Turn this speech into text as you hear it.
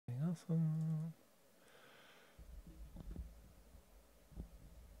awesome.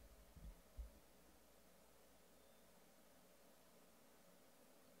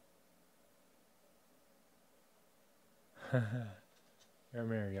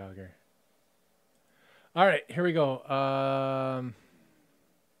 Yarmir Yager. All right, here we go.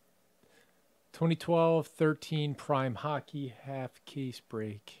 2012-13 Prime Hockey half case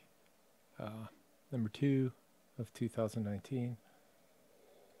break. Number 2 of 2019.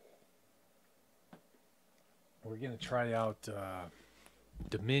 We're going to try out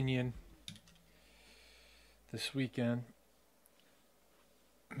Dominion this weekend.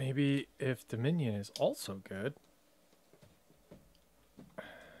 Maybe if Dominion is also good,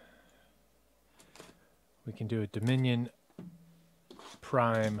 we can do a Dominion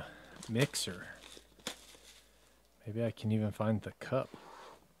Prime mixer. Maybe I can even find the cup.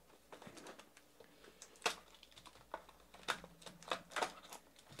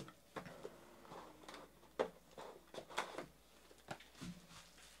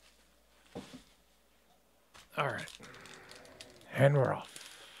 All right. And we're off.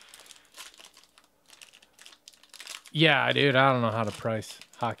 Yeah, dude, I don't know how to price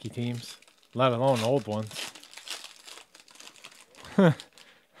hockey teams, let alone old ones.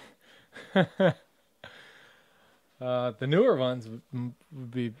 The newer ones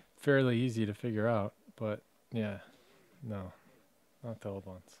would be fairly easy to figure out, but yeah, no, not the old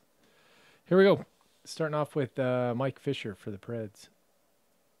ones. Here we go. Starting off with Mike Fisher for the Preds.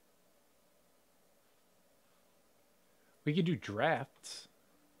 We could do drafts,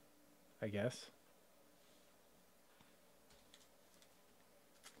 I guess.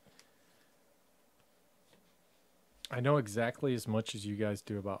 I know exactly as much as you guys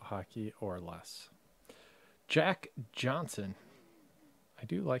do about hockey or less. Jack Johnson. I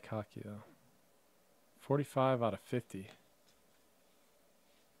do like hockey, though. 45 out of 50.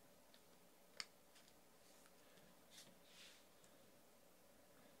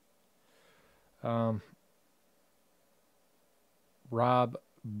 Rob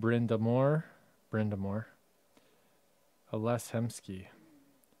Brindamore. Les Hemsky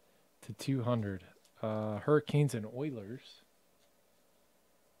to 200. Hurricanes and Oilers.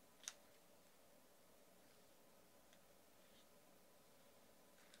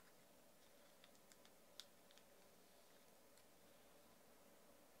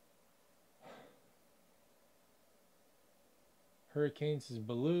 Hurricanes is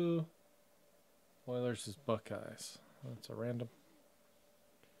blue. Oilers is Buckeyes. That's a random.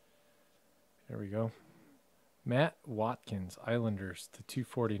 There we go. Matt Watkins, Islanders to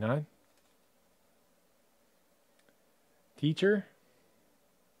 249. Teacher.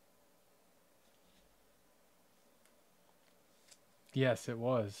 Yes, it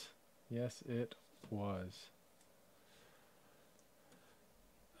was. Yes, it was.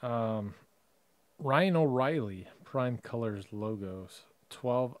 Ryan O'Reilly, Prime Colors logos,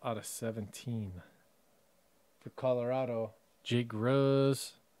 12 out of 17. For Colorado, Jake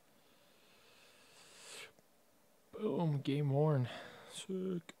Rose. Boom, game worn.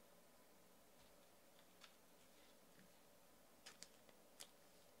 Sick.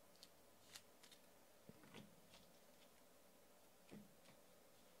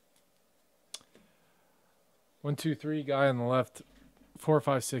 One, two, three guy on the left, 4,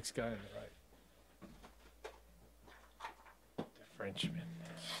 5, 6 guy on the right. The Frenchman.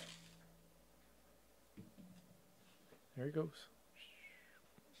 There he goes.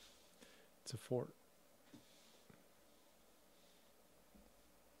 It's a fort.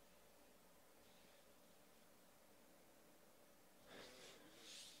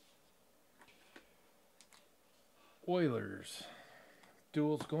 Oilers.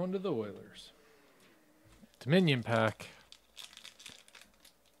 Duels going to the Oilers. Dominion pack.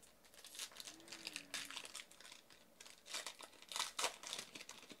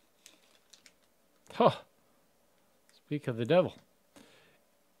 Huh. Speak of the devil.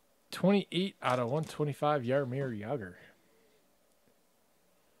 28 out of 125, Yarmir Yager.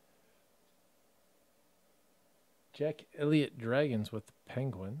 Jack Elliott Dragons with the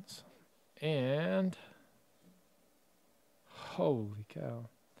Penguins. And holy cow.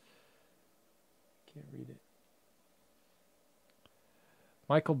 Can't read it.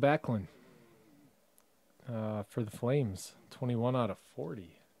 Michael Backlund for the Flames. 21 out of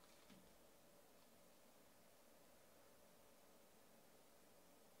 40.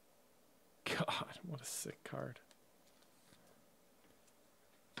 God, what a sick card.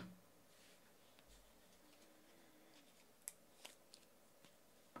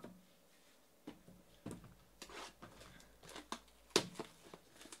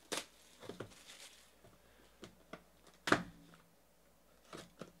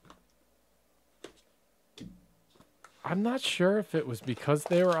 I'm not sure if it was because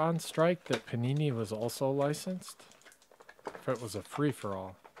they were on strike that Panini was also licensed. If it was a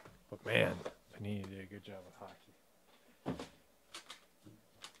free-for-all. But man, Panini did a good job with hockey.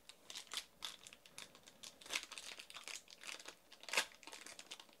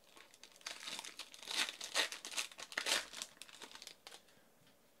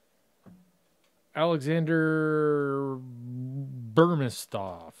 Alexander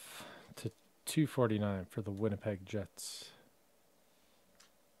Burmistov to 249 for the Winnipeg Jets.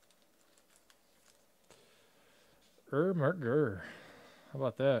 Merger. How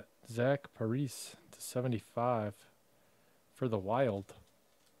about that? Zach Parise to 75 for the Wild.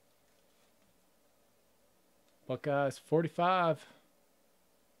 Buckeyes 45.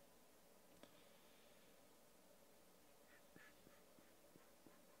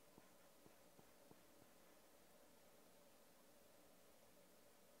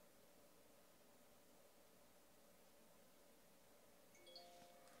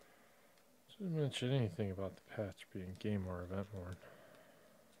 Didn't mention anything about the patch being game or event worn.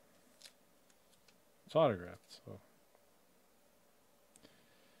 It's autographed, so.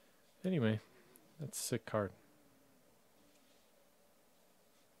 Anyway, that's a sick card.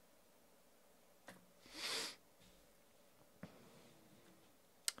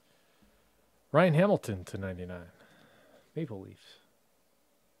 Ryan Hamilton to 99. Maple Leafs.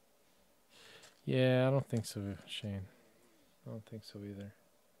 Yeah, I don't think so, Shane. I don't think so either.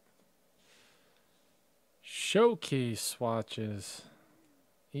 Showcase swatches.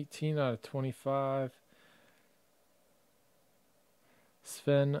 18 out of 25.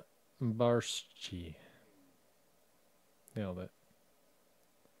 Sven Barsky. Nailed it.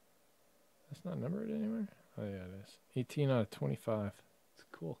 That's not numbered anywhere? Oh, yeah, it is. 18 out of 25. It's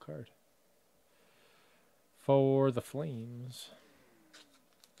a cool card. For the Flames.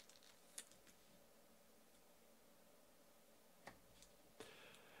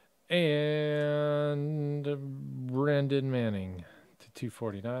 And Brandon Manning to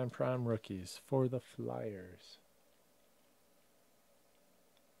 249 prime rookies for the Flyers.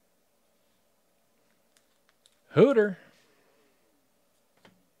 Hooter.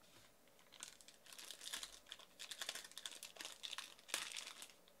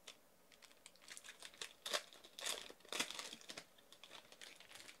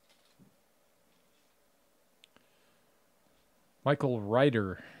 Michael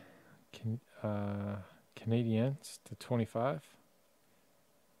Ryder. Canadiens to 25.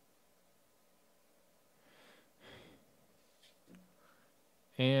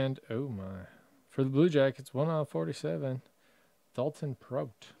 And, oh my. For the Blue Jackets, 1 out of 47. Dalton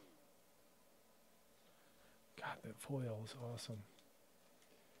Prout. God, that foil is awesome.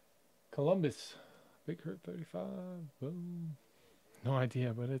 Columbus. Big Hurt 35. Boom. No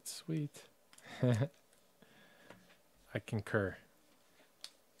idea, but it's sweet. I concur.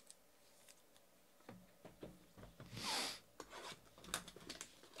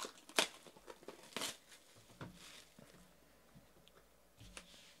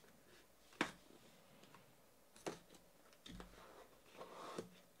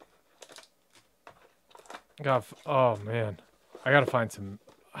 Oh man, I gotta find some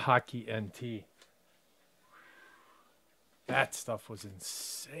hockey NT. That stuff was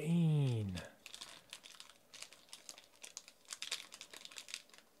insane.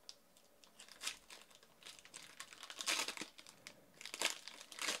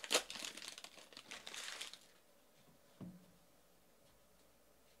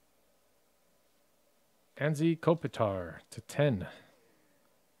 Anze Kopitar to 10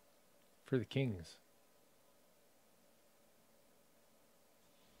 for the Kings.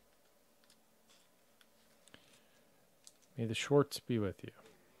 May the Schwartz be with you.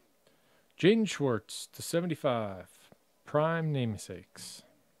 Jaden Schwartz to 75. Prime namesakes.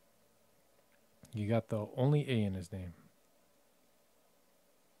 You got the only A in his name.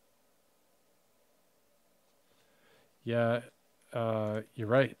 Yeah, you're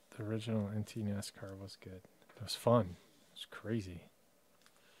right. The original NT NASCAR was good. It was fun. It was crazy.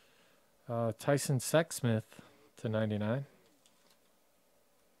 Tyson Sexsmith to 99.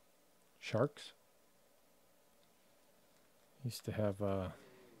 Sharks. Used to have a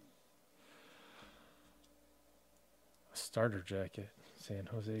starter jacket. San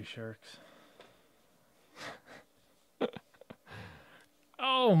Jose Sharks.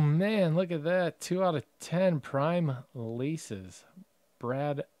 Oh man, look at that. 2 out of 10 prime laces.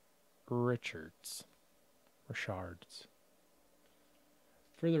 Brad Richards.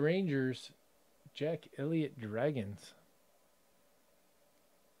 For the Rangers, Jack Elliott Dragons.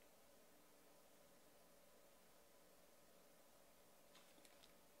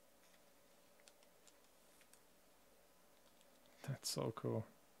 That's so cool.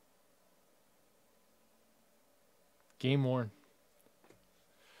 Game worn.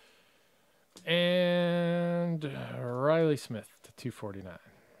 And Riley Smith to 249.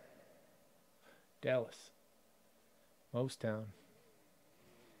 Dallas. Mostown.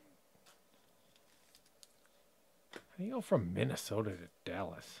 How do you go from Minnesota to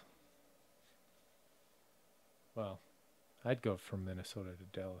Dallas? Well, I'd go from Minnesota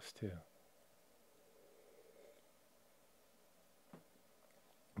to Dallas too.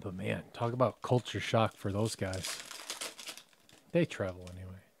 But man, talk about culture shock for those guys. They travel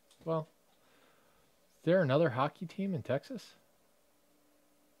anyway. Well, is there another hockey team in Texas?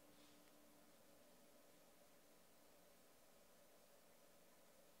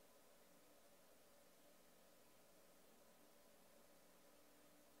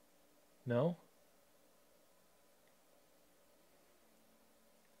 No?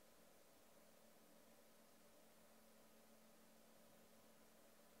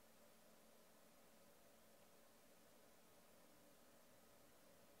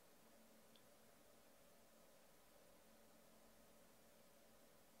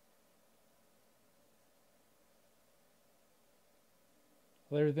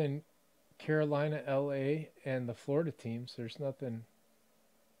 Other than Carolina, LA, and the Florida teams, there's nothing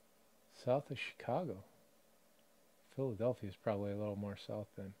south of Chicago. Philadelphia is probably a little more south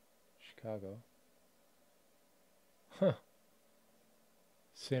than Chicago. Huh.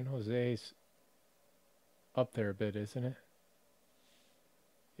 San Jose's up there a bit, isn't it?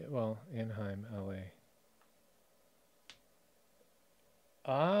 Yeah, well, Anaheim, LA.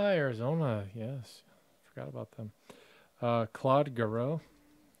 Ah, Arizona, yes. Forgot about them. Claude Garreau.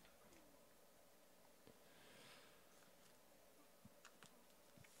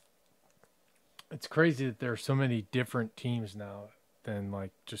 It's crazy that there are so many different teams now than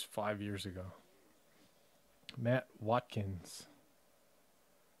like just 5 years ago. Matt Watkins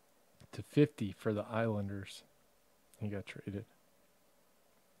to 50 for the Islanders. He got traded.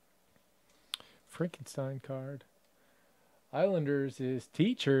 Frankenstein card. Islanders is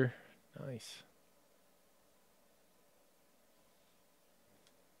Teacher. Nice.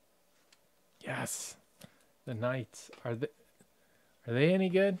 Yes. The Knights. Are they any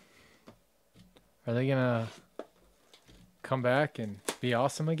good? Are they gonna come back and be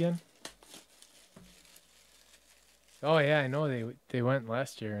awesome again? Oh yeah, I know they went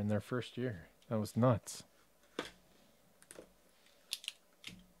last year in their first year. That was nuts.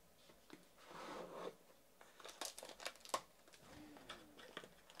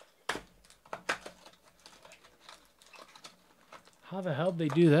 How the hell did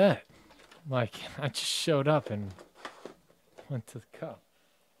they do that? Like, I just showed up and went to the cup.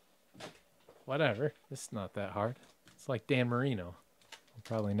 Whatever. It's not that hard. It's like Dan Marino. He'll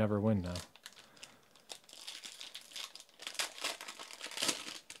probably never win now.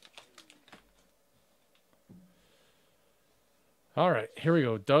 All right, here we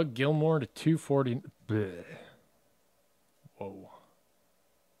go. Doug Gilmour to 240. Bleh. Whoa.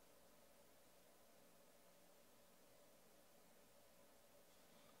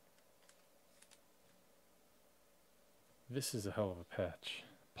 This is a hell of a patch.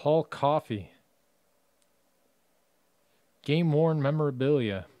 Paul Coffey. Game worn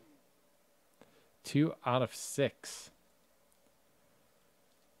memorabilia. 2 out of 6.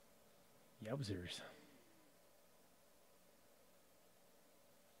 Yowzers.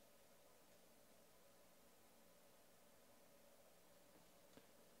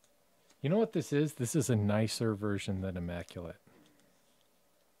 You know what this is? This is a nicer version than Immaculate.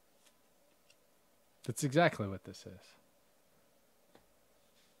 That's exactly what this is.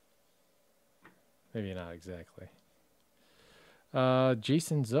 Maybe not exactly.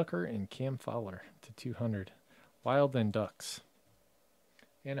 Jason Zucker and Cam Fowler to 200. Wild and Ducks.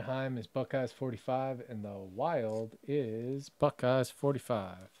 Anaheim is Buckeyes 45, and the Wild is Buckeyes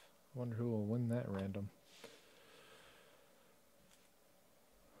 45. Wonder who will win that random.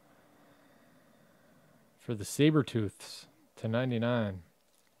 For the Sabretooths to 99.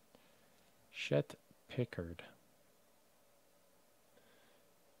 Chet Pickard.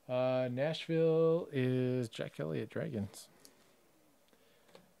 Nashville is Jack Elliott Dragons.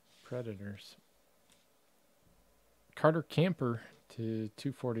 Predators. Carter Camper to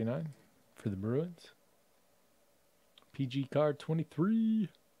 249 for the Bruins. PG card 23.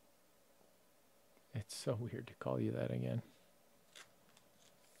 It's so weird to call you that again.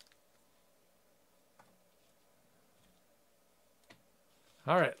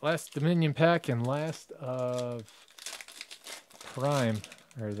 All right, last Dominion pack and last of Prime.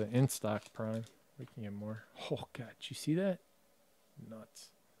 Or the in-stock Prime. We can get more. Oh, God. Did you see that? Nuts.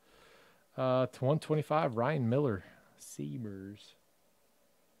 To 125, Ryan Miller. Sabres.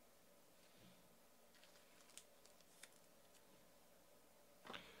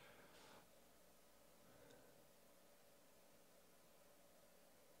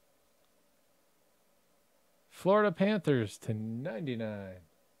 Florida Panthers to 99.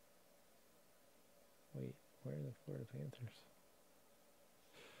 Wait, where are the Florida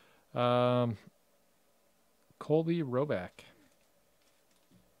Panthers? Colby Roback.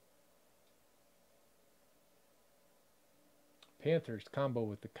 Panthers combo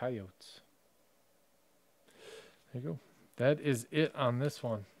with the Coyotes. There you go. That is it on this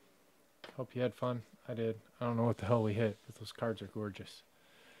one. Hope you had fun. I did. I don't know what the hell we hit, but those cards are gorgeous.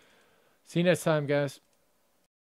 See you next time, guys.